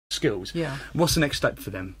skills. Yeah. What's the next step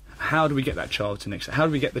for them? How do we get that child to next step? How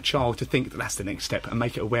do we get the child to think that that's the next step and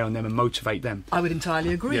make it aware on them and motivate them? I would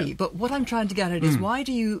entirely agree. Yeah. But what I'm trying to get at is why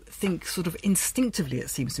do you think sort of instinctively,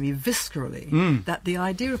 it seems to me, viscerally, that the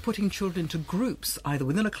idea of putting children into groups, either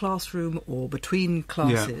within a classroom or between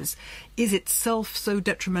classes, is itself so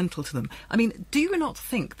detrimental to them? I mean, do you not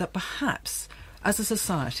think that perhaps as a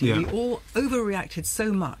society we all overreacted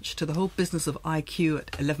so much to the whole business of IQ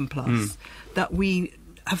at 11 plus that we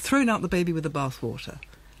have thrown out the baby with the bathwater?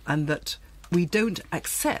 And that we don't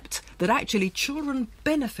accept that actually children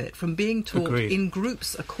benefit from being taught in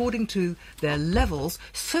groups according to their levels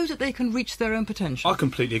so that they can reach their own potential. I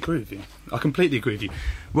completely agree with you.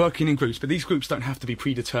 Working in groups, but these groups don't have to be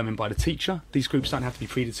predetermined by the teacher. These groups don't have to be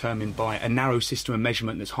predetermined by a narrow system of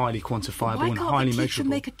measurement that's highly quantifiable and highly measurable. Why can't the teacher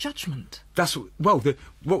make a judgment? Well,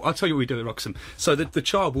 I'll tell you what we do at Wroxham. So the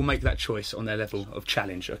child will make that choice on their level of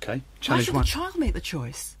challenge, okay? Why should the child make the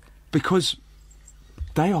choice? Because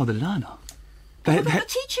they are the learner. What about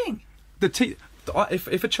the teaching?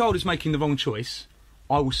 If a child is making the wrong choice,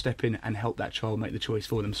 I will step in and help that child make the choice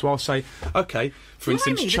for them. So I'll say, okay, for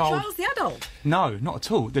instance, the child's the adult. No, not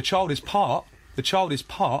at all. The child is part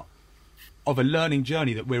of a learning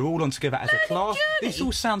journey that we're all on together as a class. This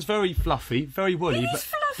all sounds very fluffy, very woolly, but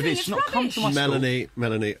it's not. Rubbish. Come to my Melanie,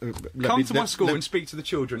 come to my school and speak to the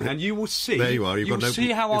children, and you will see. There you are. You will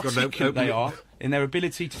see how articulate they are in their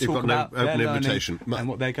ability to talk about their learning and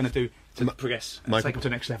what they're going to do to progress and take them to the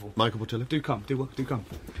next level. Michael Portillo, do come.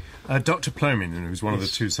 Dr Plomin, who's one of the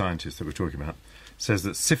two scientists that we're talking about, says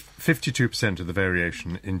that 52% of the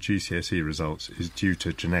variation in GCSE results is due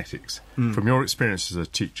to genetics. From your experience as a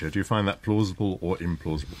teacher, do you find that plausible or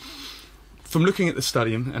implausible? From looking at the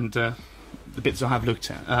study and the bits I have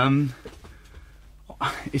looked at,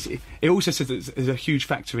 it also says that there's a huge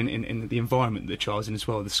factor in the environment that the child's in as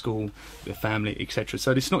well, the school, the family, etc.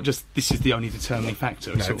 So it's not just this is the only determining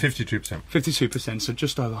factor. No, 52%. 52%, so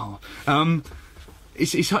just over half.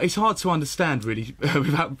 It's hard to understand, really,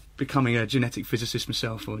 without becoming a genetic physicist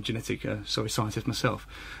myself or genetic scientist myself.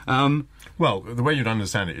 Well, the way you'd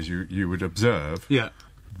understand it is you would observe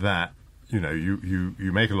that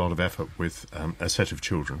you make a lot of effort with a set of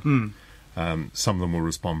children. Some of them will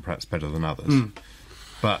respond perhaps better than others.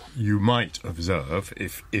 But you might observe,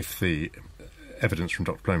 if the evidence from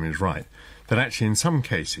Dr Plomin is right, that actually in some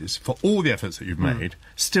cases, for all the efforts that you've made,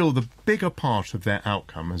 still the bigger part of their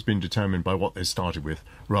outcome has been determined by what they started with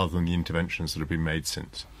rather than the interventions that have been made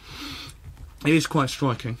since. It is quite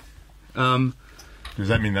striking. Does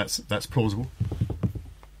that mean that's plausible?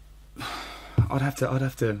 I'd have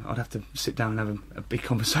to sit down and have a big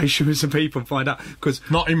conversation with some people and find out, because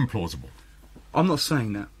not implausible. I'm not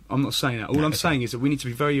saying that. All I'm saying is that we need to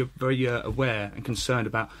be very, very aware and concerned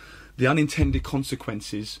about the unintended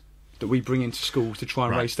consequences that we bring into schools to try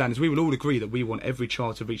and raise standards. We will all agree that we want every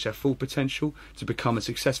child to reach their full potential, to become a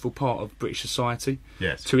successful part of British society,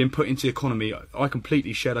 to input into the economy. I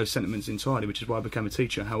completely share those sentiments entirely, which is why I became a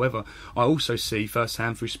teacher. However, I also see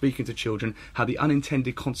firsthand through speaking to children how the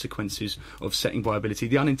unintended consequences of setting viability,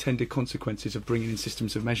 the unintended consequences of bringing in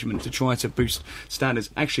systems of measurement to try to boost standards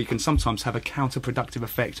actually can sometimes have a counterproductive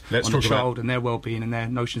effect on the child and their well-being and their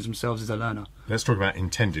notions themselves as a learner. Let's talk about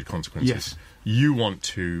intended consequences. Yes. You want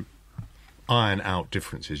to iron out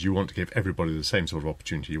differences. You want to give everybody the same sort of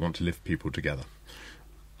opportunity. You want to lift people together.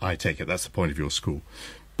 I take it that's the point of your school.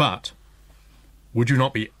 But would you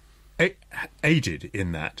not be aided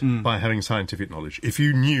in that by having scientific knowledge? If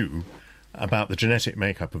you knew about the genetic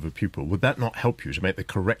makeup of a pupil, would that not help you to make the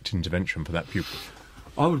correct intervention for that pupil?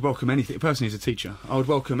 I would welcome anything. Personally, as a teacher, I would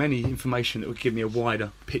welcome any information that would give me a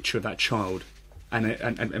wider picture of that child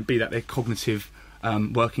and be that their cognitive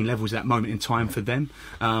working levels at that moment in time for them,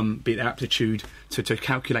 be it their aptitude to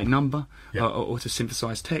calculate number or to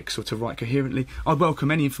synthesise text or to write coherently. I'd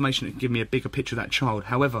welcome any information that can give me a bigger picture of that child.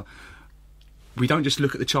 However, we don't just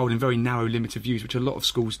look at the child in very narrow, limited views, which a lot of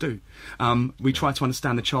schools do. We try to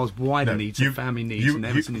understand the child's wider needs and family needs.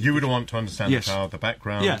 You would want to understand the child, the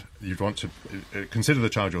background. You'd want to consider the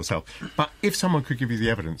child yourself. But if someone could give you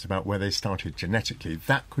the evidence about where they started genetically,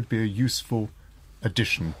 that could be a useful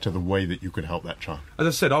addition to the way that you could help that child. As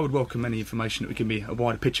I said, I would welcome any information that would give me a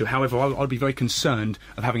wider picture. However, I'd be very concerned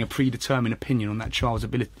of having a predetermined opinion on that child's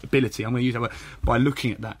ability. I'm going to use that word, by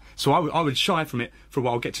looking at that. So I would shy from it for a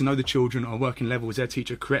while, get to know the children, or work in level as their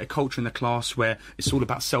teacher, create a culture in the class where it's all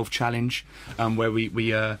about self-challenge, where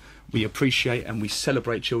we appreciate and we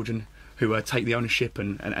celebrate children who take the ownership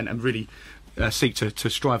and really seek to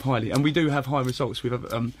strive highly. And we do have high results. We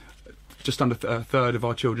have just under a third of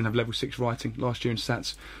our children have level 6 writing last year in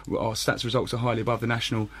SATs. Our SATs results are highly above the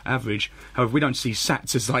national average. However, we don't see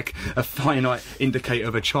SATs as like a finite indicator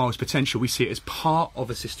of a child's potential. We see it as part of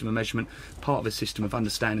a system of measurement, part of a system of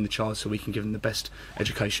understanding the child so we can give them the best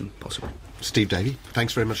education possible. Steve Davey,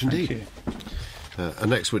 thanks very much indeed. Thank you. Our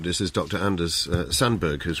next witness is Dr Anders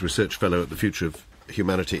Sandberg, who's Research Fellow at the Future of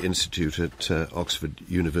Humanity Institute at Oxford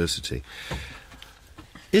University.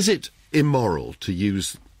 Is it immoral to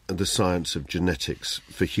use the science of genetics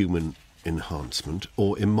for human enhancement,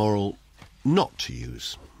 or immoral not to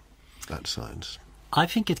use that science? I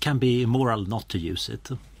think it can be immoral not to use it.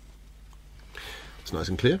 It's nice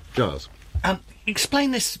and clear. Giles?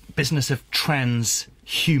 Explain this business of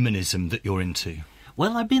transhumanism that you're into.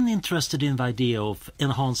 Well, I've been interested in the idea of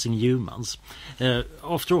enhancing humans.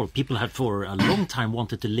 After all, people have for a long time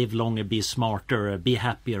wanted to live longer, be smarter, be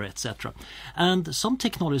happier, etc. And some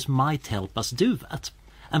technologies might help us do that.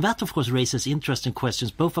 And that, of course, raises interesting questions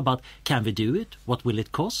both about can we do it, what will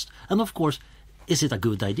it cost, and, of course, is it a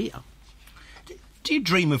good idea? Do you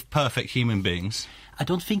dream of perfect human beings? I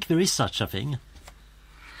don't think there is such a thing.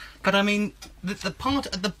 But, I mean, the part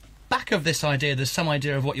at the back of this idea, there's some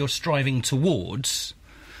idea of what you're striving towards.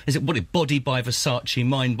 Is it body by Versace,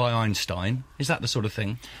 mind by Einstein? Is that the sort of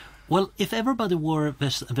thing? Well, if everybody wore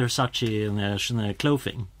Versace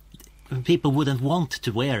clothing, people wouldn't want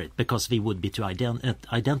to wear it because we would be too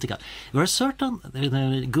identical. There are certain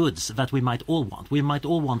goods that we might all want. We might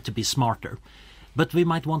all want to be smarter. But we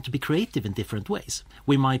might want to be creative in different ways.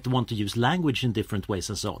 We might want to use language in different ways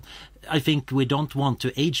and so on. I think we don't want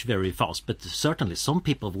to age very fast, but certainly some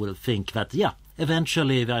people will think that, yeah,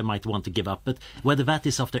 eventually I might want to give up. But whether that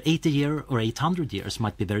is after 80 years or 800 years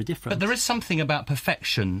might be very different. But there is something about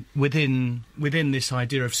perfection within this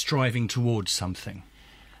idea of striving towards something.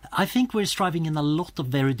 I think we're striving in a lot of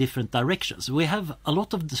very different directions. We have a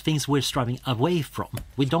lot of the things we're striving away from.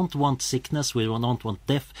 We don't want sickness, we don't want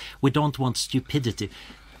death, we don't want stupidity.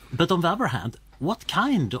 But on the other hand, what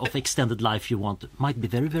kind of extended life you want might be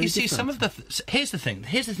very, very different. You see, some of the... Here's the thing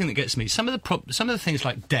that gets me. Some of the things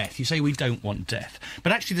like death, you say we don't want death.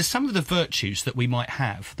 But actually there's some of the virtues that we might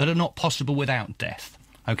have that are not possible without death.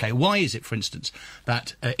 Okay, why is it, for instance,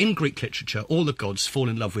 that in Greek literature all the gods fall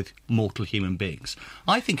in love with mortal human beings?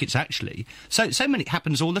 I think it's actually... So many... It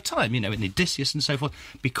happens all the time, in Odysseus and so forth,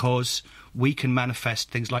 because we can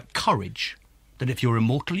manifest things like courage. That if you're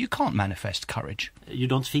immortal, you can't manifest courage. You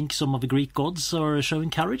don't think some of the Greek gods are showing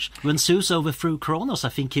courage? When Zeus overthrew Kronos, I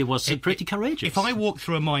think he was pretty courageous. If I walk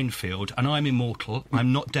through a minefield and I'm immortal,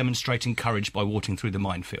 I'm not demonstrating courage by walking through the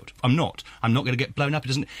minefield. I'm not. I'm not going to get blown up.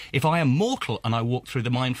 If I am mortal and I walk through the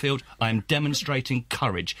minefield, I am demonstrating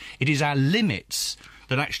courage. It is our limits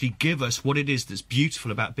that actually give us what it is that's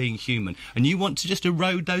beautiful about being human. And you want to just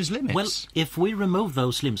erode those limits. Well, if we remove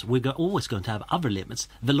those limits, we're always going to have other limits.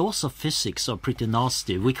 The laws of physics are pretty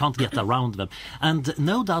nasty. We can't get around them. And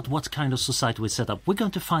no doubt what kind of society we set up, we're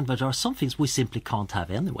going to find that there are some things we simply can't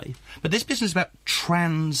have anyway. But this business about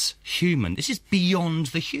transhuman, this is beyond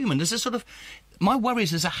the human. There's a sort of... My worry is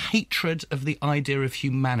there's a hatred of the idea of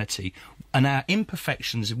humanity, and our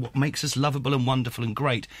imperfections are what makes us lovable and wonderful and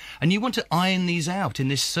great. And you want to iron these out in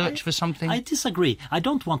this search for something... I disagree. I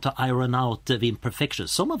don't want to iron out the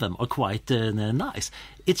imperfections. Some of them are quite nice.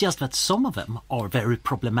 It's just that some of them are very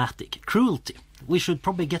problematic. Cruelty. We should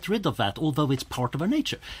probably get rid of that, although it's part of our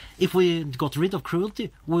nature. If we got rid of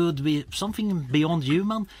cruelty, we would be something beyond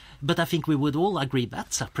human, but I think we would all agree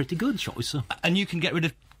that's a pretty good choice. And you can get rid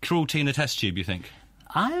of cruelty in a test tube, you think?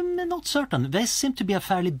 I'm not certain. There seems to be a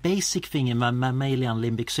fairly basic thing in my mammalian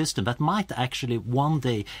limbic system that might actually one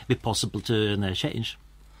day be possible to change.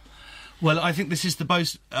 Well, I think this is the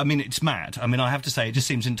most... I mean, it's mad. I mean, I have to say, it just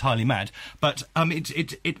seems entirely mad. But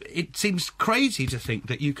it seems crazy to think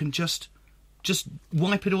that you can just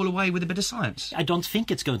wipe it all away with a bit of science. I don't think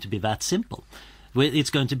it's going to be that simple. It's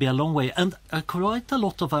going to be a long way. And quite a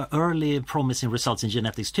lot of our early promising results in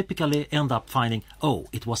genetics typically end up finding, oh,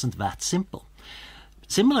 it wasn't that simple.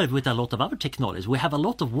 Similarly with a lot of other technologies, we have a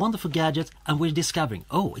lot of wonderful gadgets and we're discovering,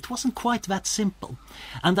 oh, it wasn't quite that simple.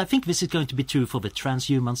 And I think this is going to be true for the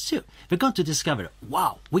transhumans too. We're going to discover,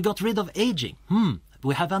 wow, we got rid of aging.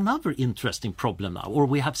 We have another interesting problem now, or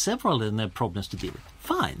we have several problems to deal with.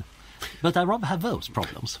 Fine. But I rather have those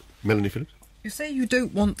problems. Melanie Phillips? You say we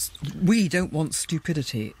don't want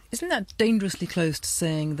stupidity. Isn't that dangerously close to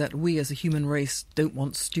saying that we as a human race don't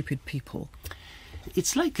want stupid people? It's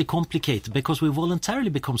slightly complicated because we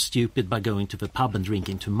voluntarily become stupid by going to the pub and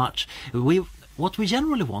drinking too much. What we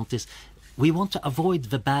generally want is we want to avoid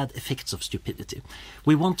the bad effects of stupidity.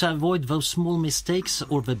 We want to avoid those small mistakes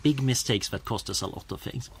or the big mistakes that cost us a lot of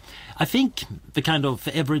things. I think the kind of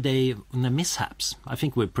everyday mishaps, I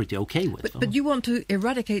think we're pretty okay with them. But you want to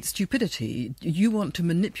eradicate stupidity. You want to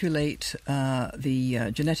manipulate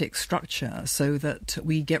the genetic structure so that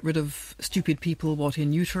we get rid of stupid people,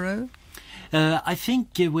 in utero? I think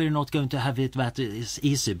we're not going to have it that is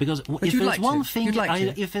easy, because if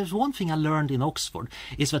there's one thing I learned in Oxford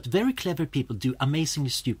is that very clever people do amazingly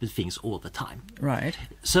stupid things all the time. Right.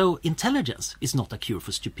 So intelligence is not a cure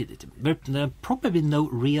for stupidity. There's probably no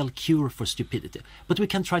real cure for stupidity, but we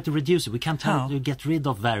can try to reduce it. We can try to get rid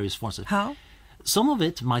of various forms of... How? Some of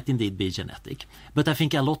it might indeed be genetic, but I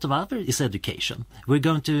think a lot of other is education. We're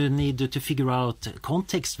going to need to figure out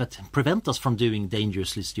contexts that prevent us from doing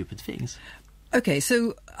dangerously stupid things. Okay,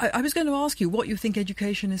 so I was going to ask you what you think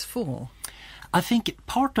education is for. I think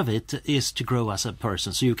part of it is to grow as a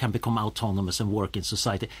person, so you can become autonomous and work in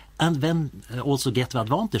society, and then also get the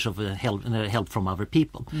advantage of help from other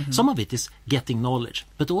people. Mm-hmm. Some of it is getting knowledge,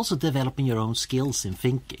 but also developing your own skills in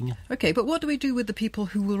thinking. Okay, but what do we do with the people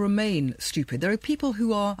who will remain stupid? There are people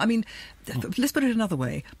who are, let's put it another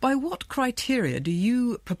way. By what criteria do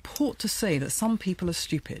you purport to say that some people are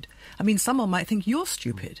stupid? Someone might think you're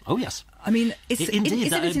stupid. Oh, yes. Is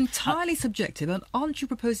it entirely subjective, and aren't you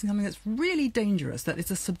proposing something that's really dangerous, that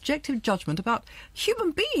it's a subjective judgment about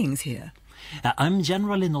human beings here? I'm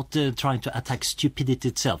generally not trying to attack stupidity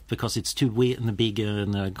itself, because it's too big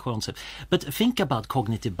a concept. But think about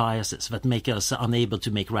cognitive biases that make us unable to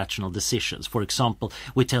make rational decisions. For example,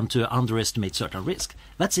 we tend to underestimate certain risks.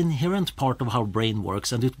 That's an inherent part of how our brain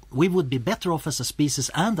works, and we would be better off as a species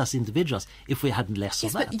and as individuals if we had less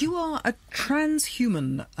of that. But you are a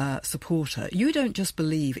transhuman supporter. You don't just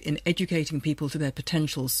believe in educating people to their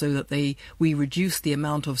potentials so that we reduce the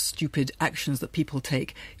amount of stupid actions that people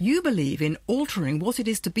take. You believe in altering what it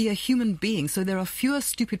is to be a human being, so there are fewer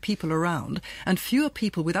stupid people around and fewer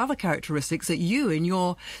people with other characteristics that you, in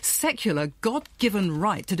your secular God-given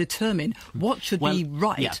right to determine what should be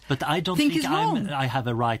right, yeah, but I don't think I have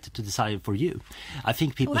a right to decide for you. I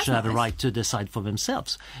think people should have a right to decide for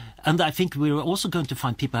themselves. And I think we're also going to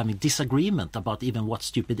find people having disagreement about even what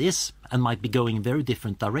stupid is, and might be going in very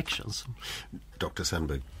different directions. Dr.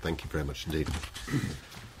 Sandberg, thank you very much indeed.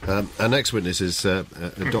 Our next witness is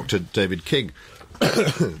Dr. David King.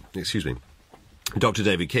 Excuse me. Dr.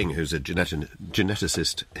 David King, who's a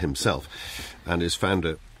geneticist himself and is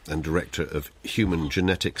founder and director of Human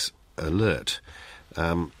Genetics Alert.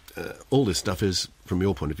 All this stuff is, from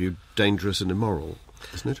your point of view, dangerous and immoral,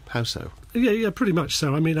 isn't it? How so? Yeah, pretty much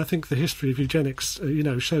so. I think the history of eugenics,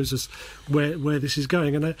 shows us where this is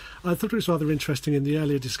going. And I thought it was rather interesting in the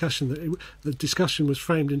earlier discussion that the discussion was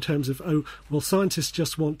framed in terms of, scientists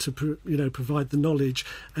just want to, provide the knowledge,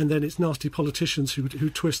 and then it's nasty politicians who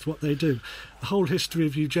twist what they do. The whole history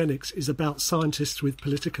of eugenics is about scientists with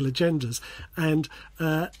political agendas, and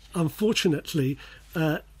unfortunately,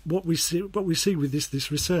 what we see with this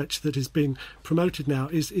research that is being promoted now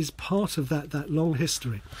is part of that long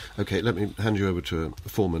history. Okay, let me hand you over to a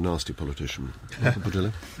former nasty politician,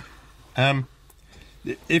 Budilla.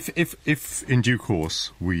 If in due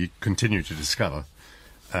course we continue to discover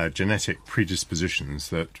genetic predispositions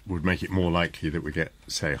that would make it more likely that we get,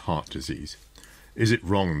 say, heart disease, is it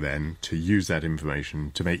wrong then to use that information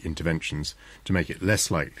to make interventions to make it less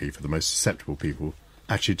likely for the most susceptible people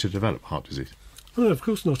actually to develop heart disease? No, of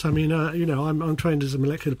course not. I'm trained as a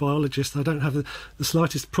molecular biologist. I don't have the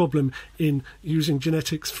slightest problem in using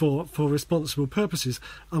genetics for responsible purposes.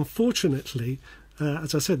 Unfortunately,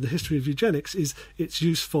 as I said, the history of eugenics is its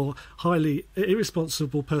use for highly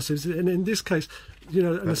irresponsible purposes, and in this case,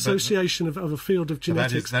 an association of a field of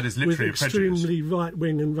genetics that is with literally extremely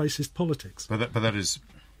right-wing and racist politics. But that is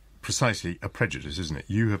precisely a prejudice, isn't it?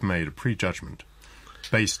 You have made a prejudgment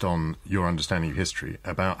based on your understanding of history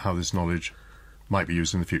about how this knowledge might be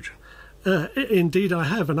used in the future. Indeed, I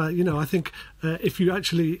have, and I think if you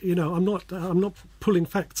actually, I'm not pulling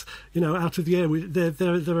facts, out of the air.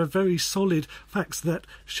 There are very solid facts that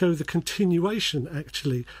show the continuation,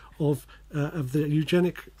 actually, of the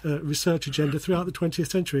eugenic research agenda throughout the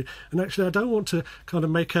 20th century. And actually, I don't want to kind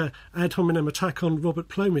of make a ad hominem attack on Robert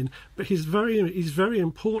Plomin, but he's very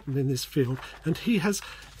important in this field, and he has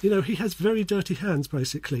very dirty hands.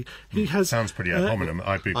 Basically, he has. Sounds pretty ad hominem.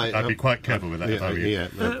 I'd be quite careful with that if I were you.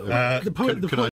 The point